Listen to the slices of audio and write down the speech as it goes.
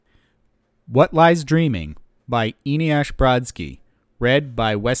What Lies Dreaming by Eneasz Brodsky, read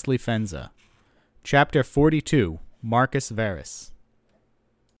by Wesley Fenza. Chapter 42, Marcus Verus.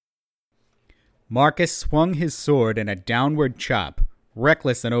 Marcus swung his sword in a downward chop,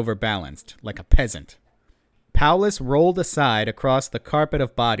 reckless and overbalanced, like a peasant. Paulus rolled aside across the carpet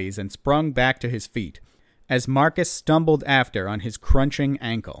of bodies and sprung back to his feet, as Marcus stumbled after on his crunching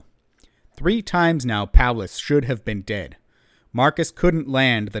ankle. 3 times now Paulus should have been dead. Marcus couldn't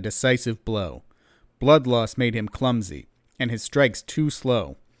land the decisive blow. Blood loss made him clumsy, and his strikes too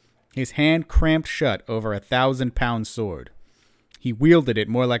slow. His hand cramped shut over a 1,000-pound sword. He wielded it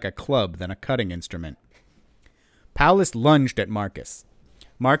more like a club than a cutting instrument. Paulus lunged at Marcus.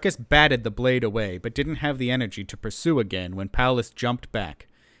 Marcus batted the blade away, but didn't have the energy to pursue again when Paulus jumped back.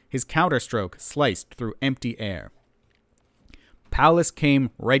 His counterstroke sliced through empty air. Paulus came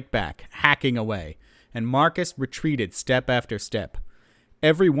right back, hacking away, and Marcus retreated step after step.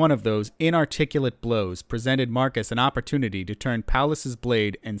 Every one of those inarticulate blows presented Marcus an opportunity to turn Paulus's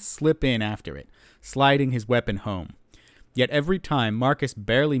blade and slip in after it, sliding his weapon home. Yet every time Marcus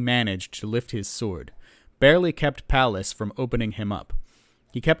barely managed to lift his sword, barely kept Paulus from opening him up.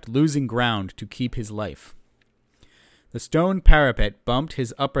 He kept losing ground to keep his life. The stone parapet bumped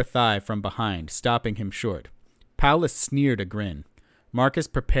his upper thigh from behind, stopping him short. Paulus sneered a grin. Marcus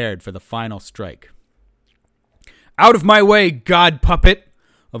prepared for the final strike. "Out of my way, god puppet!"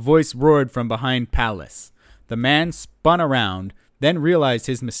 A voice roared from behind Paulus. The man spun around, then realized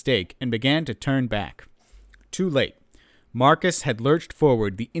his mistake and began to turn back. Too late. Marcus had lurched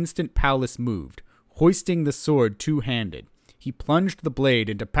forward the instant Paulus moved, hoisting the sword two-handed. He plunged the blade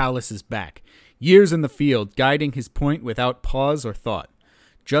into Paulus's back, years in the field, guiding his point without pause or thought.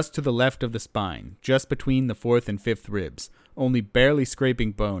 Just to the left of the spine, just between the 4th and 5th ribs, only barely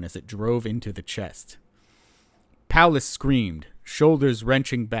scraping bone as it drove into the chest. Paulus screamed, shoulders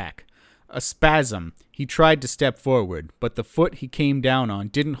wrenching back. A spasm. He tried to step forward, but the foot he came down on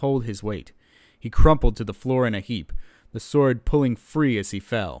didn't hold his weight. He crumpled to the floor in a heap, the sword pulling free as he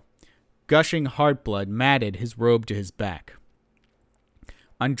fell. Gushing heart blood matted his robe to his back.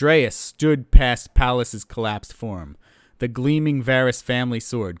 Andreas stood past Paulus's collapsed form, the gleaming Verus family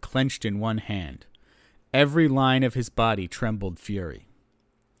sword clenched in one hand. Every line of his body trembled fury.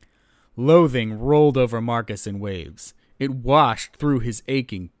 Loathing rolled over Marcus in waves. It washed through his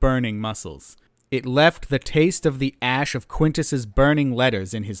aching, burning muscles. It left the taste of the ash of Quintus's burning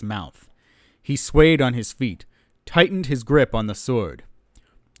letters in his mouth. He swayed on his feet, tightened his grip on the sword.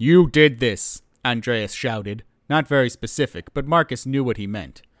 "You did this," Andreas shouted, not very specific, but Marcus knew what he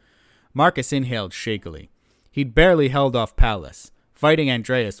meant. Marcus inhaled shakily. He'd barely held off Paulus. Fighting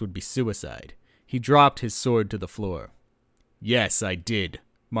Andreas would be suicide. He dropped his sword to the floor. "Yes, I did,"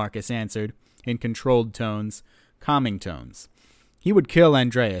 Marcus answered, in controlled tones, calming tones. He would kill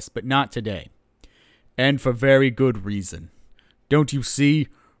Andreas, but not today. "And for very good reason. Don't you see?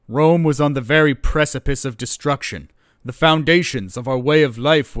 Rome was on the very precipice of destruction. The foundations of our way of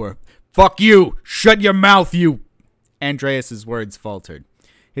life were... Fuck you! Shut your mouth, you!" Andreas's words faltered.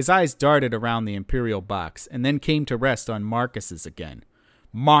 His eyes darted around the imperial box, and then came to rest on Marcus's again.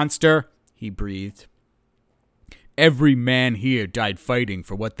 "Monster!" he breathed. "Every man here died fighting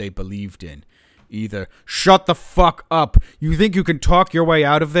for what they believed in. Either shut the fuck up. You think you can talk your way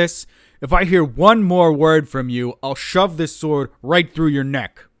out of this? If I hear one more word from you, I'll shove this sword right through your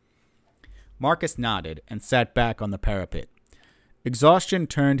neck." Marcus nodded and sat back on the parapet. Exhaustion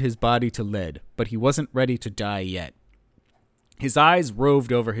turned his body to lead, but he wasn't ready to die yet. His eyes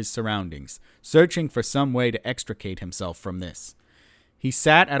roved over his surroundings, searching for some way to extricate himself from this. He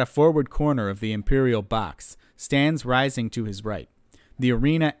sat at a forward corner of the imperial box, stands rising to his right, the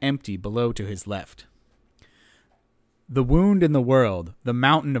arena empty below to his left. The wound in the world, the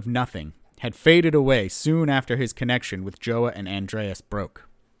mountain of nothing, had faded away soon after his connection with Joa and Andreas broke.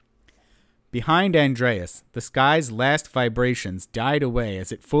 Behind Andreas, the sky's last vibrations died away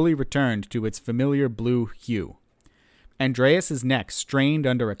as it fully returned to its familiar blue hue. Andreas's neck strained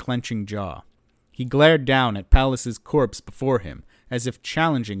under a clenching jaw. He glared down at Paulus's corpse before him, as if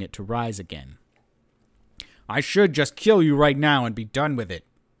challenging it to rise again. "I should just kill you right now and be done with it,"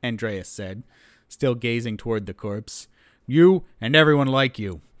 Andreas said, still gazing toward the corpse. "You and everyone like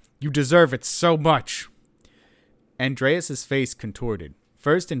you. You deserve it so much." Andreas's face contorted,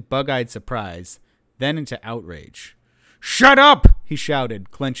 first in bug-eyed surprise, then into outrage. "Shut up!" he shouted,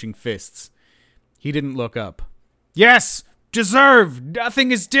 clenching fists. He didn't look up. "Yes! Deserve!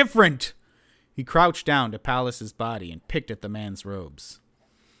 Nothing is different!" He crouched down to Paulus's body and picked at the man's robes.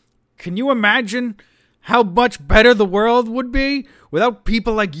 "Can you imagine how much better the world would be without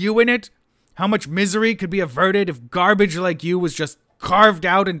people like you in it? How much misery could be averted if garbage like you was just carved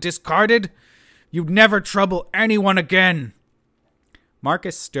out and discarded? You'd never trouble anyone again.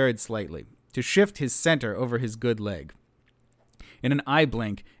 Marcus stirred slightly, to shift his center over his good leg. In an eye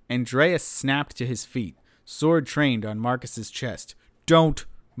blink, Andreas snapped to his feet, sword trained on Marcus's chest. Don't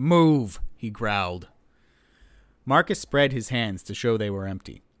move, he growled. Marcus spread his hands to show they were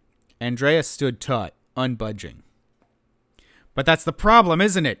empty. Andreas stood taut, unbudging. But that's the problem,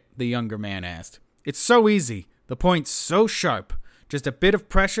 isn't it? The younger man asked. It's so easy. The point's so sharp. Just a bit of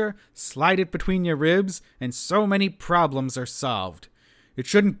pressure, slide it between your ribs, and so many problems are solved. It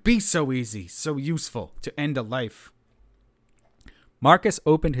shouldn't be so easy, so useful, to end a life. Marcus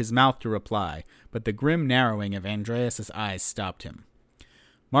opened his mouth to reply, but the grim narrowing of Andreas's eyes stopped him.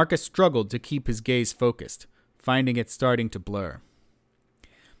 Marcus struggled to keep his gaze focused, finding it starting to blur.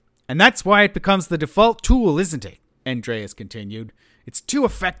 And that's why it becomes the default tool, isn't it? Andreas continued. It's too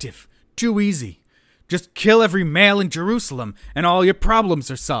effective, too easy. Just kill every male in Jerusalem, and all your problems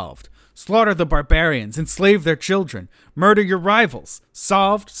are solved. Slaughter the barbarians, enslave their children, murder your rivals.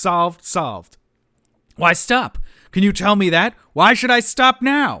 Solved, solved, solved. Why stop? Can you tell me that? Why should I stop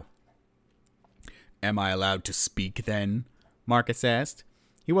now? Am I allowed to speak then? Marcus asked.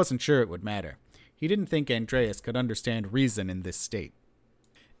 He wasn't sure it would matter. He didn't think Andreas could understand reason in this state.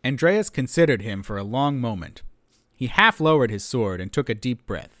 Andreas considered him for a long moment. He half lowered his sword and took a deep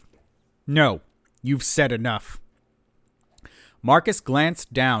breath. No, you've said enough. Marcus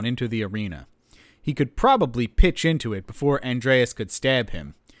glanced down into the arena. He could probably pitch into it before Andreas could stab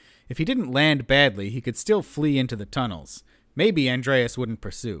him. If he didn't land badly, he could still flee into the tunnels. Maybe Andreas wouldn't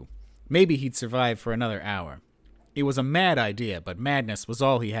pursue. Maybe he'd survive for another hour. It was a mad idea, but madness was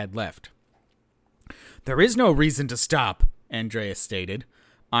all he had left. There is no reason to stop, Andreas stated.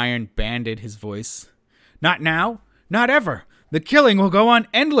 Iron banded his voice. Not now. Not ever. The killing will go on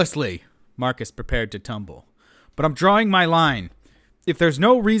endlessly. Marcus prepared to tumble. But I'm drawing my line. If there's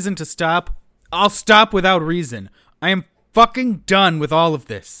no reason to stop, I'll stop without reason. I am fucking done with all of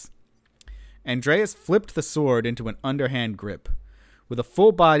this. Andreas flipped the sword into an underhand grip. With a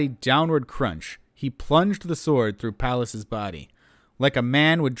full-bodied downward crunch, he plunged the sword through Pallas's body, like a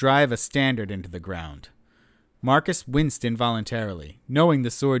man would drive a standard into the ground. Marcus winced involuntarily, knowing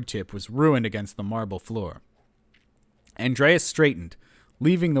the sword tip was ruined against the marble floor. Andreas straightened,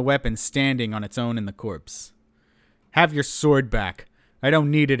 leaving the weapon standing on its own in the corpse. Have your sword back. I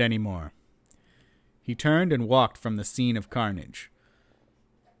don't need it anymore. He turned and walked from the scene of carnage.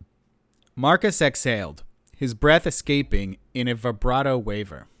 Marcus exhaled, his breath escaping in a vibrato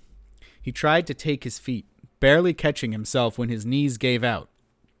waver. He tried to take his feet, barely catching himself when his knees gave out.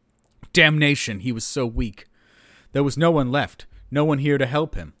 Damnation, he was so weak. There was no one left, no one here to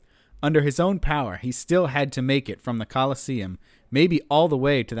help him. Under his own power, he still had to make it from the Colosseum, maybe all the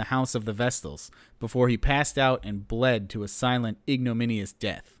way to the House of the Vestals, before he passed out and bled to a silent, ignominious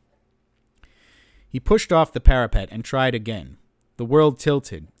death. He pushed off the parapet and tried again. The world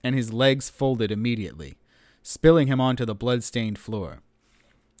tilted, and his legs folded immediately, spilling him onto the blood-stained floor.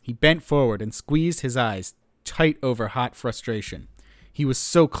 He bent forward and squeezed his eyes tight over hot frustration. He was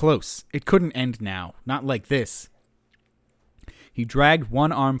so close. It couldn't end now. Not like this. He dragged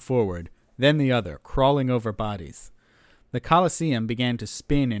one arm forward, then the other, crawling over bodies. The Colosseum began to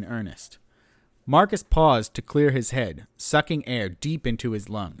spin in earnest. Marcus paused to clear his head, sucking air deep into his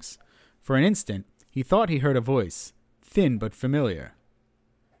lungs. For an instant, he thought he heard a voice, thin but familiar.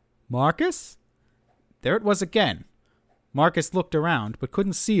 Marcus? There it was again. Marcus looked around, but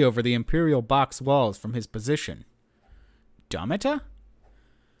couldn't see over the imperial box walls from his position. Domita?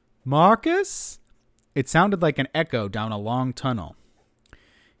 Marcus? It sounded like an echo down a long tunnel.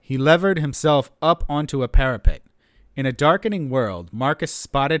 He levered himself up onto a parapet. In a darkening world, Marcus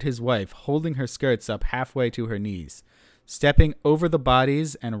spotted his wife holding her skirts up halfway to her knees, stepping over the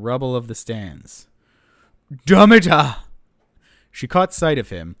bodies and rubble of the stands. Domita! She caught sight of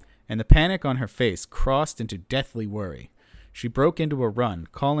him, and the panic on her face crossed into deathly worry. She broke into a run,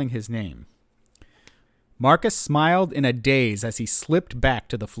 calling his name. Marcus smiled in a daze as he slipped back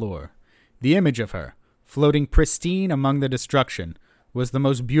to the floor. The image of her, floating pristine among the destruction, was the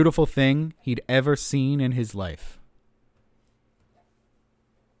most beautiful thing he'd ever seen in his life.